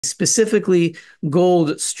Specifically,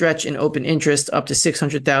 gold stretch in open interest up to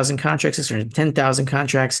 600,000 contracts, 610,000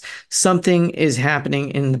 contracts. Something is happening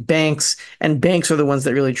in the banks, and banks are the ones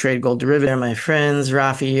that really trade gold derivatives. My friends,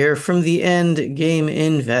 Rafi here from the End Game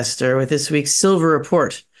Investor with this week's silver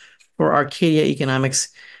report for Arcadia Economics.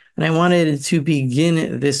 And I wanted to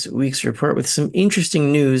begin this week's report with some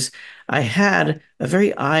interesting news. I had a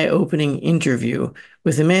very eye-opening interview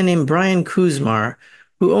with a man named Brian Kuzmar,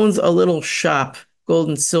 who owns a little shop, gold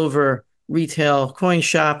and silver retail coin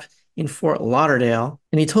shop in Fort Lauderdale.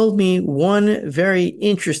 And he told me one very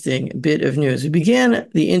interesting bit of news. We began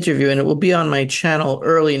the interview, and it will be on my channel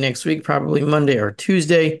early next week, probably Monday or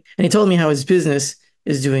Tuesday. And he told me how his business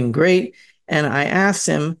is doing great. And I asked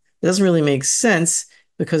him, it doesn't really make sense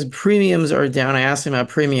because premiums are down. I asked him how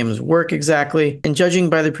premiums work exactly. And judging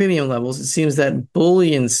by the premium levels, it seems that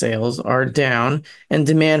bullion sales are down and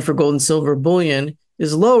demand for gold and silver bullion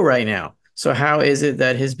is low right now. So how is it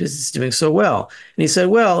that his business is doing so well? And he said,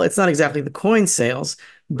 well, it's not exactly the coin sales,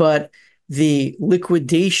 but the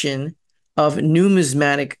liquidation of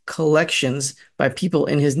numismatic collections by people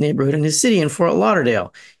in his neighborhood in his city in Fort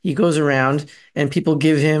Lauderdale. He goes around and people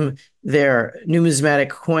give him their numismatic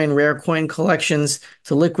coin, rare coin collections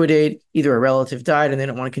to liquidate. Either a relative died and they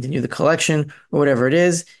don't want to continue the collection or whatever it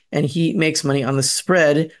is. And he makes money on the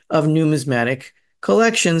spread of numismatic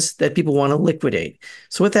collections that people want to liquidate.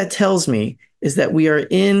 So what that tells me is that we are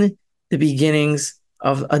in the beginnings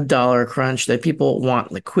of a dollar crunch, that people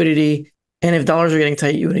want liquidity. And if dollars are getting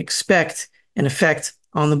tight, you would expect an effect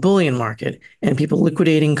on the bullion market and people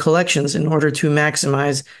liquidating collections in order to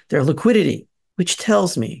maximize their liquidity, which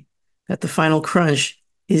tells me that the final crunch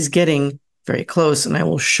is getting very close. And I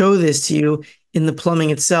will show this to you in the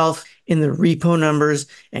plumbing itself, in the repo numbers,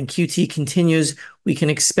 and QT continues. We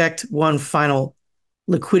can expect one final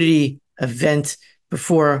liquidity event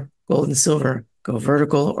before gold and silver go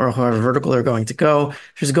vertical, or however vertical they're going to go.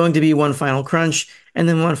 There's going to be one final crunch and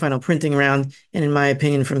then one final printing round. And in my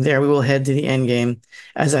opinion, from there, we will head to the end game,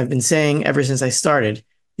 as I've been saying ever since I started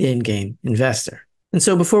the End Game Investor. And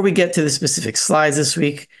so before we get to the specific slides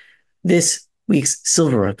this week's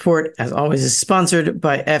silver report, as always, is sponsored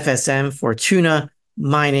by FSM, Fortuna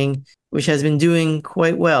Mining, which has been doing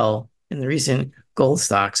quite well in the recent gold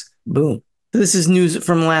stocks boom. So this is news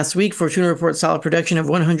from last week. Fortuna reports solid production of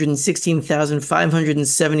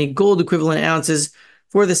 116,570 gold equivalent ounces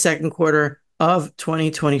for the second quarter of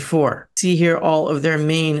 2024. See here all of their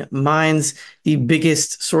main mines. The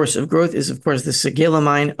biggest source of growth is, of course, the Séguéla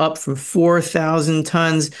mine, up from 4,000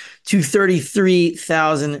 tons to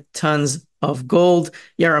 33,000 tons of gold.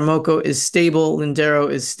 Yaramoko is stable.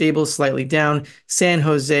 Lindero is stable, slightly down. San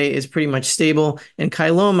Jose is pretty much stable. And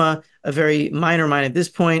Kailoma, a very minor mine at this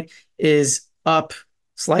point, is up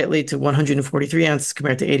slightly to 143 ounces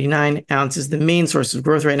compared to 89 ounces. The main source of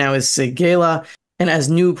growth right now is Séguéla. And as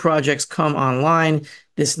new projects come online,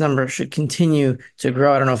 this number should continue to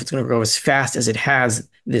grow. I don't know if it's going to grow as fast as it has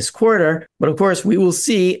this quarter, but of course we will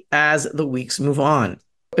see as the weeks move on.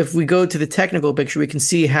 If we go to the technical picture, we can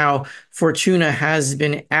see how Fortuna has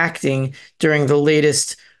been acting during the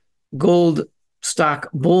latest gold stock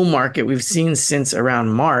bull market we've seen since around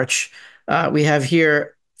March. We have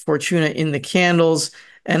here Fortuna in the candles,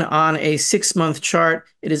 and on a 6-month chart,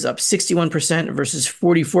 it is up 61% versus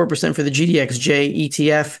 44% for the GDXJ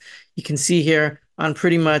ETF. You can see here on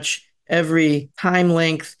pretty much every time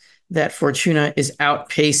length that Fortuna is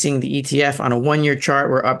outpacing the ETF. On a 1-year chart,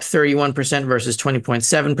 we're up 31% versus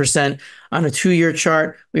 20.7%. On a 2-year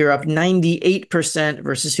chart, we are up 98%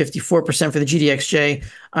 versus 54% for the GDXJ.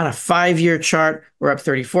 On a 5-year chart, we're up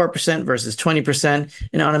 34% versus 20%.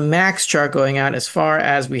 And on a max chart going out as far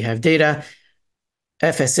as we have data,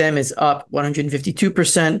 FSM is up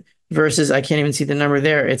 152% versus, I can't even see the number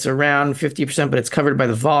there. It's around 50%, but it's covered by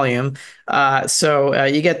the volume. So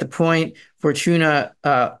you get the point. Fortuna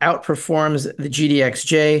outperforms the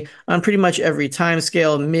GDXJ on pretty much every time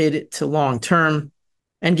scale, mid to long term.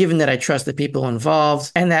 And given that I trust the people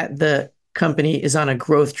involved and that the company is on a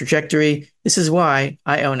growth trajectory, this is why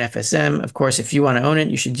I own FSM. Of course, if you want to own it,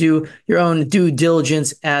 you should do your own due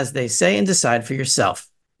diligence, as they say, and decide for yourself.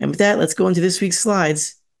 And with that, let's go into this week's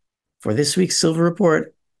slides for this week's silver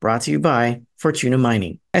report, brought to you by Fortuna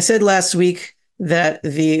Mining. I said last week that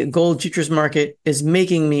the gold futures market is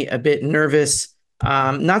making me a bit nervous.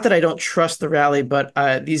 Not that I don't trust the rally, but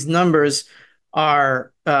these numbers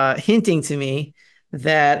are hinting to me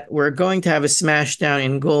that we're going to have a smash down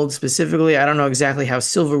in gold specifically. I don't know exactly how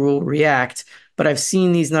silver will react, but I've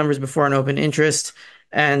seen these numbers before in open interest,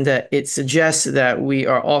 And it suggests that we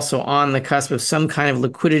are also on the cusp of some kind of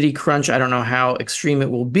liquidity crunch. I don't know how extreme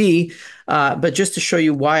it will be, but just to show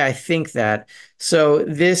you why I think that. So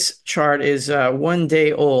this chart is 1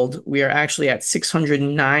 day old. We are actually at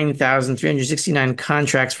 609,369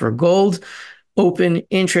 contracts for gold. Open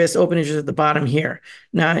interest at the bottom here.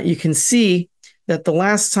 Now you can see that the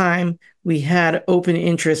last time we had open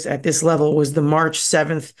interest at this level was the March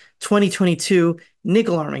 7th, 2022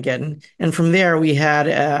 nickel Armageddon. And from there, we had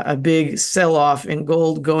a big sell-off in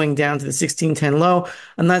gold going down to the 1610 low.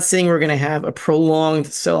 I'm not saying we're going to have a prolonged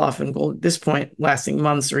sell-off in gold at this point, lasting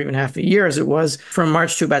months or even half a year as it was from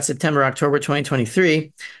March to about September, October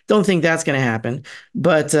 2023. Don't think that's going to happen.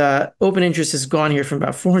 But open interest has gone here from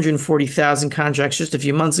about 440,000 contracts just a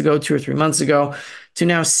few months ago, 2 or 3 months ago, to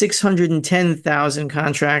now 610,000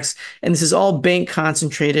 contracts. And this is all bank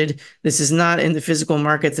concentrated. This is not in the physical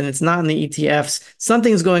markets and it's not in the ETFs.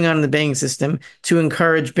 Something's going on in the banking system to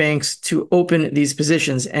encourage banks to open these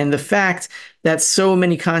positions. And the fact that so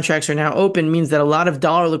many contracts are now open means that a lot of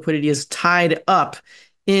dollar liquidity is tied up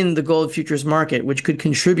in the gold futures market, which could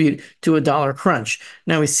contribute to a dollar crunch.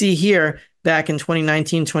 Now we see here back in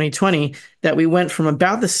 2019, 2020, that we went from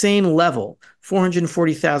about the same level,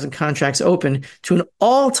 440,000 contracts open, to an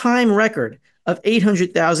all-time record of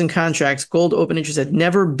 800,000 contracts. Gold open interest had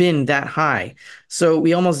never been that high. So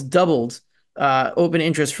we almost doubled open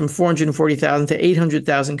interest from 440,000 to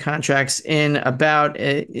 800,000 contracts in about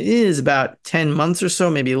 10 months or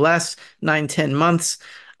so, maybe less, 9-10 months.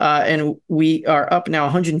 And we are up now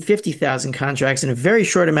 150,000 contracts in a very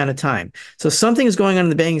short amount of time. So something is going on in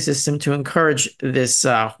the banking system to encourage this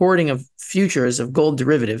hoarding of futures of gold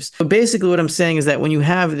derivatives. So basically what I'm saying is that when you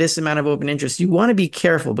have this amount of open interest, you want to be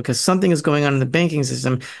careful because something is going on in the banking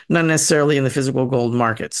system, not necessarily in the physical gold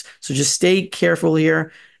markets. So just stay careful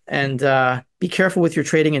here and be careful with your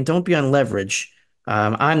trading and don't be on leverage.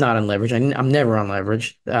 I'm not on leverage. I'm never on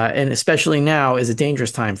leverage. And especially now is a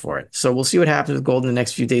dangerous time for it. So we'll see what happens with gold in the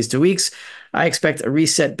next few days to weeks. I expect a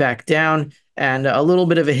reset back down and a little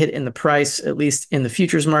bit of a hit in the price, at least in the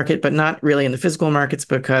futures market, but not really in the physical markets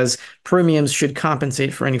because premiums should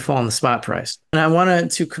compensate for any fall in the spot price. And I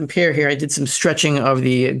wanted to compare here. I did some stretching of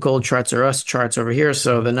the gold charts or US charts over here.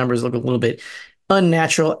 So the numbers look a little bit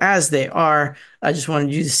unnatural as they are. I just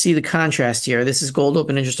wanted you to see the contrast here. This is gold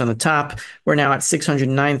open interest on the top. We're now at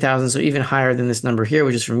 609,000, so even higher than this number here,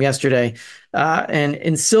 which is from yesterday. And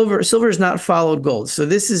in silver has not followed gold. So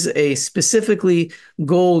this is a specifically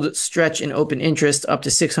gold stretch in open interest up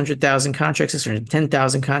to 600,000 contracts,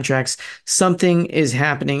 610,000 contracts. Something is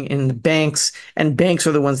happening in the banks, and banks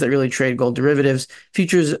are the ones that really trade gold derivatives.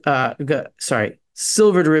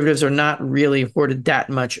 Silver derivatives are not really hoarded that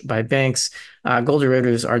much by banks. Gold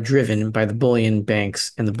derivatives are driven by the bullion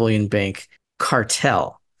banks and the bullion bank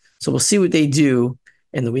cartel. So we'll see what they do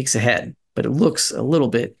in the weeks ahead, but it looks a little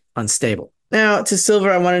bit unstable. Now to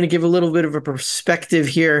silver, I wanted to give a little bit of a perspective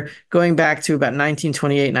here, going back to about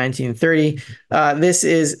 1928, 1930. This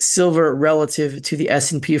is silver relative to the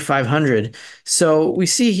S&P 500. So we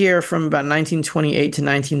see here from about 1928 to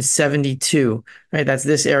 1972, right? That's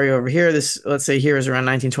this area over here. This, let's say here is around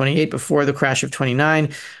 1928 before the crash of 29.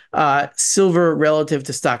 Silver relative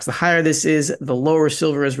to stocks. The higher this is, the lower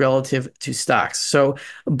silver is relative to stocks. So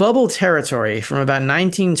bubble territory from about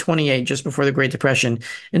 1928, just before the Great Depression,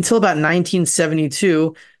 until about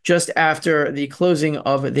 1972, just after the closing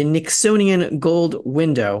of the Nixonian gold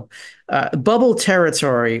window. Bubble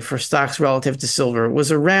territory for stocks relative to silver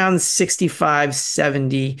was around 65,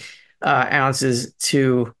 70 ounces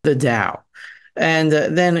to the Dow. And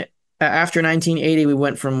then after 1980, we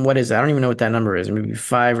went from, what is that? I don't even know what that number is. Maybe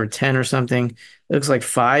 5 or 10 or something. It looks like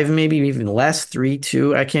 5, maybe even less, 3,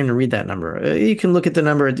 2. I can't even read that number. You can look at the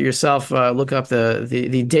number yourself, look up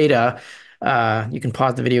the data. You can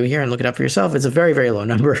pause the video here and look it up for yourself. It's a very, very low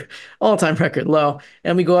number, all-time record low.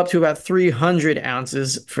 And we go up to about 300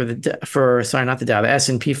 ounces for the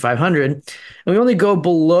S&P 500. And we only go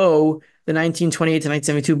below the 1928 to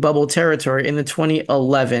 1972 bubble territory in the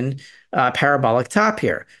 2011 parabolic top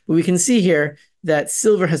here. But we can see here that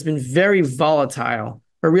silver has been very volatile,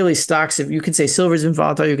 or really stocks. If you could say silver has been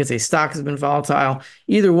volatile, you could say stock has been volatile.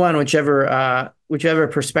 Either one, whichever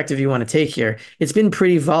perspective you want to take here, it's been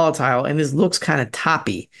pretty volatile, and this looks kind of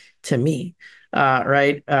toppy to me.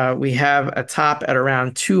 Right? We have a top at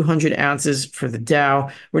around 200 ounces for the Dow.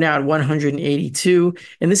 We're now at 182,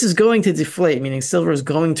 and this is going to deflate, meaning silver is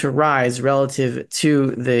going to rise relative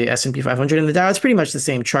to the S&P 500 and the Dow. It's pretty much the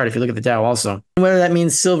same chart if you look at the Dow also. And whether that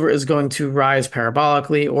means silver is going to rise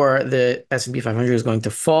parabolically or the S&P 500 is going to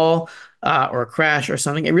fall, or a crash or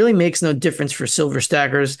something. It really makes no difference for silver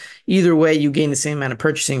stackers. Either way, you gain the same amount of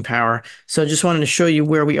purchasing power. So I just wanted to show you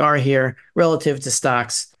where we are here relative to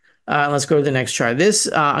stocks. Let's go to the next chart.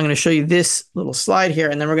 I'm going to show you this little slide here,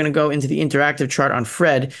 and then we're going to go into the interactive chart on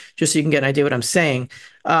Fred, just so you can get an idea what I'm saying.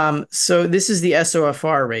 So this is the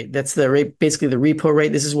SOFR rate. That's the rate, basically the repo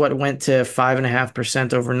rate. This is what went to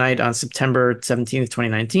 5.5% overnight on September 17th,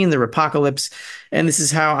 2019, the repocalypse. And this is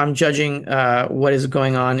how I'm judging what is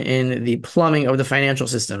going on in the plumbing of the financial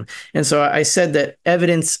system. And so I said that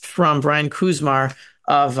evidence from Brian Kuzmar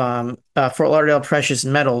of Fort Lauderdale Precious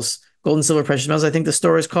Metals, Gold and Silver Precious Metals, I think the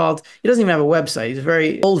store is called. He doesn't even have a website. He's a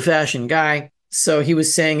very old-fashioned guy. So he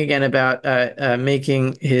was saying again about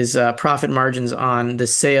making his profit margins on the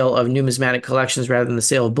sale of numismatic collections rather than the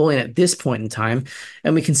sale of bullion at this point in time.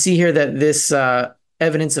 And we can see here that this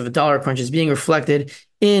evidence of a dollar crunch is being reflected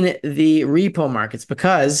in the repo markets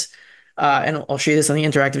because, and I'll show you this on the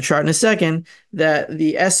interactive chart in a second, that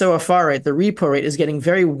the SOFR rate, the repo rate, is getting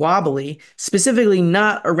very wobbly, specifically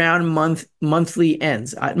not around monthly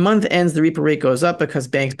ends. At month ends, the repo rate goes up because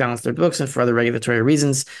banks balance their books and for other regulatory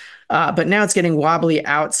reasons. But now it's getting wobbly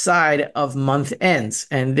outside of month ends.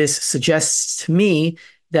 And this suggests to me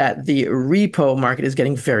that the repo market is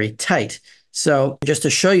getting very tight. So just to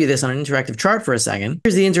show you this on an interactive chart for a second,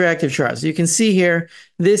 here's the interactive chart. So you can see here,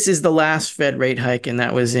 this is the last Fed rate hike, and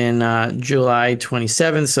that was in July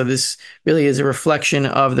 27th. So this really is a reflection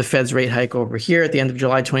of the Fed's rate hike over here at the end of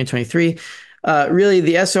July 2023. Really,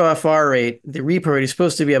 the SOFR rate, the repo rate, is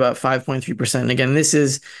supposed to be about 5.3%. And again, this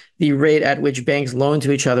is the rate at which banks loan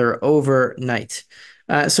to each other overnight.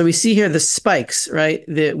 So we see here the spikes, right?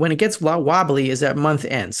 When it gets wobbly is at month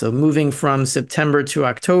end. So moving from September to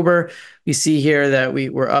October, we see here that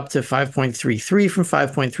we're up to 5.33 from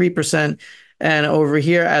 5.3%. And over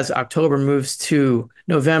here, as October moves to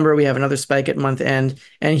November, we have another spike at month end.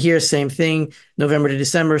 And here, same thing, November to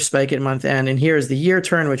December, spike at month end. And here is the year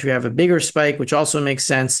turn, which we have a bigger spike, which also makes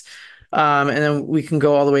sense. And then we can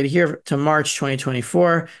go all the way to here to March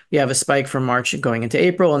 2024. We have a spike from March going into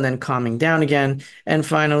April and then calming down again. And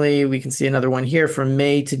finally, we can see another one here from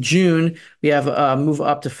May to June. We have a move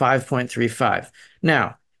up to 5.35.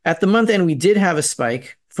 Now, at the month end, we did have a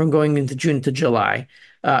spike from going into June to July.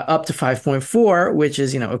 Up to 5.4, which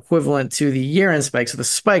is, equivalent to the year-end spike. So the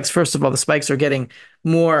spikes, first of all, the spikes are getting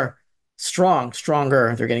more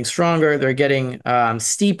stronger. They're getting stronger. They're getting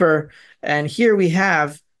steeper. And here we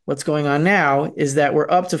have what's going on now is that we're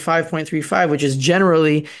up to 5.35, which is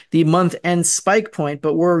generally the month-end spike point,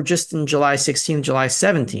 but we're just in July 16th, July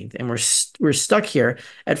 17th, and we're stuck here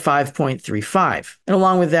at 5.35. And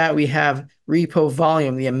along with that, we have repo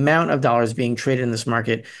volume, the amount of dollars being traded in this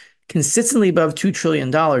market, consistently above $2 trillion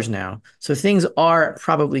now. So things are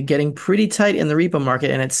probably getting pretty tight in the repo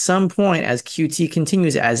market. And at some point, as QT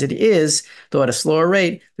continues as it is, though at a slower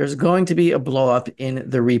rate, there's going to be a blow up in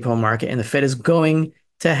the repo market. And the Fed is going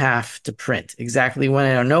to have to print. Exactly when,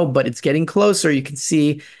 I don't know, but it's getting closer. You can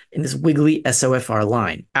see in this wiggly SOFR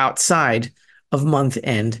line outside of month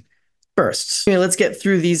end bursts. Okay, let's get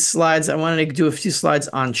through these slides. I wanted to do a few slides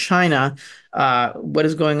on China. What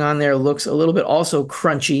is going on there looks a little bit also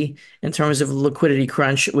crunchy in terms of liquidity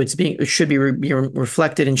crunch, which should be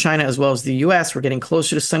reflected in China as well as the US. We're getting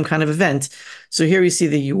closer to some kind of event. So here we see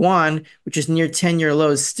the yuan, which is near 10-year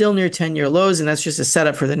lows, still near 10-year lows. And that's just a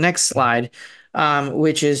setup for the next slide,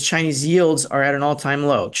 which is Chinese yields are at an all-time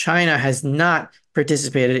low. China has not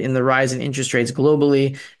participated in the rise in interest rates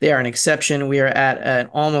globally. They are an exception. We are at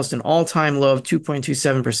almost an all-time low of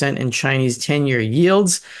 2.27% in Chinese 10-year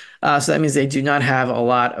yields. So that means they do not have a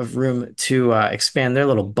lot of room to expand their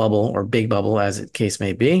little bubble or big bubble, as the case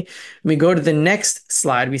may be. When we go to the next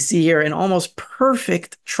slide, we see here an almost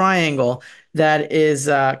perfect triangle that is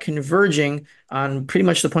converging on pretty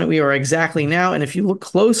much the point we are exactly now. And if you look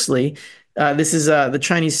closely, this is the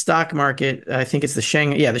Chinese stock market. I think it's the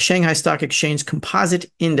Shanghai Stock Exchange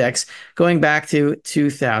Composite Index going back to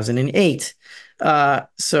 2008.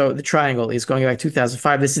 So the triangle is going back to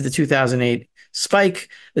 2005. This is the 2008 spike,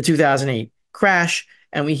 the 2008 crash,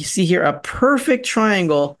 and we see here a perfect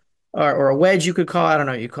triangle or a wedge, you could call it. I don't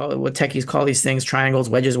know what you call it, what techies call these things, triangles,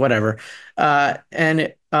 wedges, whatever.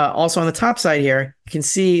 And also on the top side here, you can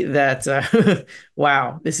see that,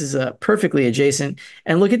 wow, this is perfectly adjacent.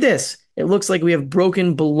 And look at this. It looks like we have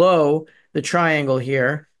broken below the triangle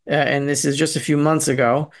here. And this is just a few months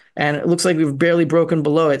ago. And it looks like we've barely broken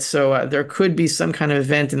below it. So there could be some kind of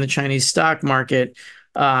event in the Chinese stock market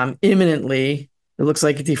imminently. It looks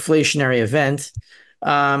like a deflationary event.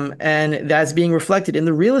 And that's being reflected in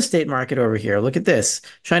the real estate market over here. Look at this.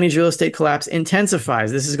 Chinese real estate collapse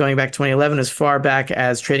intensifies. This is going back 2011, as far back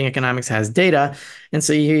as Trading Economics has data. And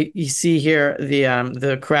so you see here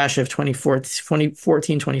the crash of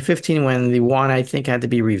 2014, 2015, when the yuan, I think, had to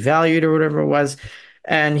be revalued or whatever it was.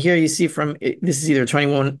 And here you see this is either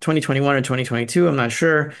 2021 or 2022, I'm not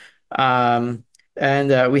sure. And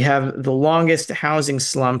we have the longest housing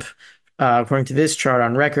slump, according to this chart,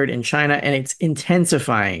 on record in China, and it's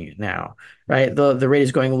intensifying now, right? The rate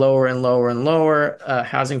is going lower and lower and lower.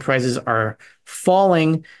 Housing prices are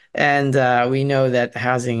falling, and we know that the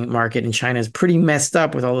housing market in China is pretty messed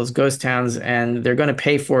up with all those ghost towns, and they're going to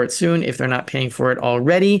pay for it soon if they're not paying for it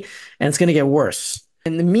already, and it's going to get worse.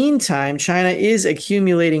 In the meantime, China is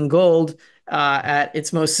accumulating gold at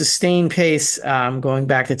its most sustained pace, going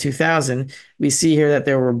back to 2000. We see here that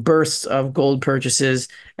there were bursts of gold purchases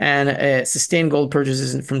and sustained gold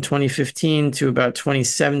purchases from 2015 to about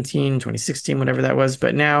 2017, 2016, whatever that was.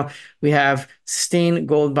 But now we have sustained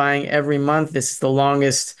gold buying every month. This is the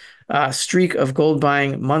longest streak of gold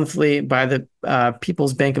buying monthly by the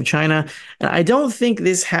People's Bank of China. And I don't think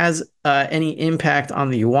this has any impact on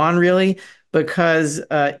the yuan, really, because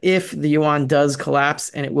if the yuan does collapse,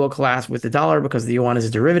 and it will collapse with the dollar because the yuan is a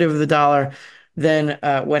derivative of the dollar, then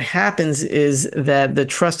what happens is that the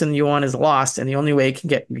trust in the yuan is lost, and the only way it can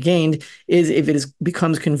get regained is if it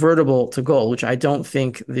becomes convertible to gold, which I don't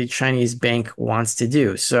think the Chinese bank wants to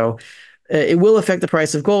do. So it will affect the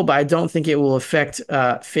price of gold, but I don't think it will affect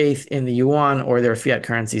faith in the yuan or their fiat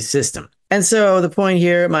currency system. And so the point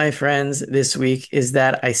here, my friends, this week is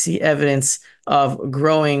that I see evidence of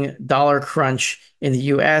growing dollar crunch in the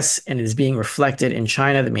US, and it is being reflected in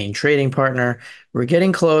China, the main trading partner. We're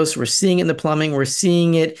getting close. We're seeing it in the plumbing. We're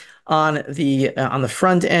seeing it on the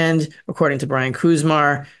front end, according to Brian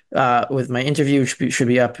Kuzmar, with my interview, which should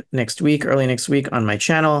be up next week, early next week, on my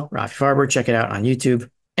channel, Rafi Farber. Check it out on YouTube.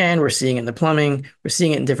 And we're seeing it in the plumbing. We're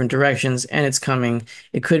seeing it in different directions, and it's coming.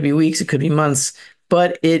 It could be weeks. It could be months,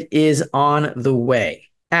 but it is on the way.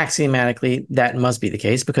 Axiomatically, that must be the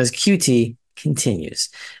case because QT continues.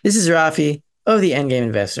 This is Rafi of the Endgame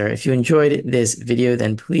Investor. If you enjoyed this video,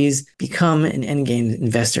 then please become an Endgame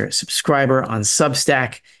Investor subscriber on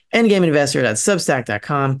Substack,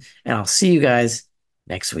 endgameinvestor.substack.com, and I'll see you guys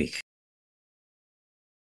next week.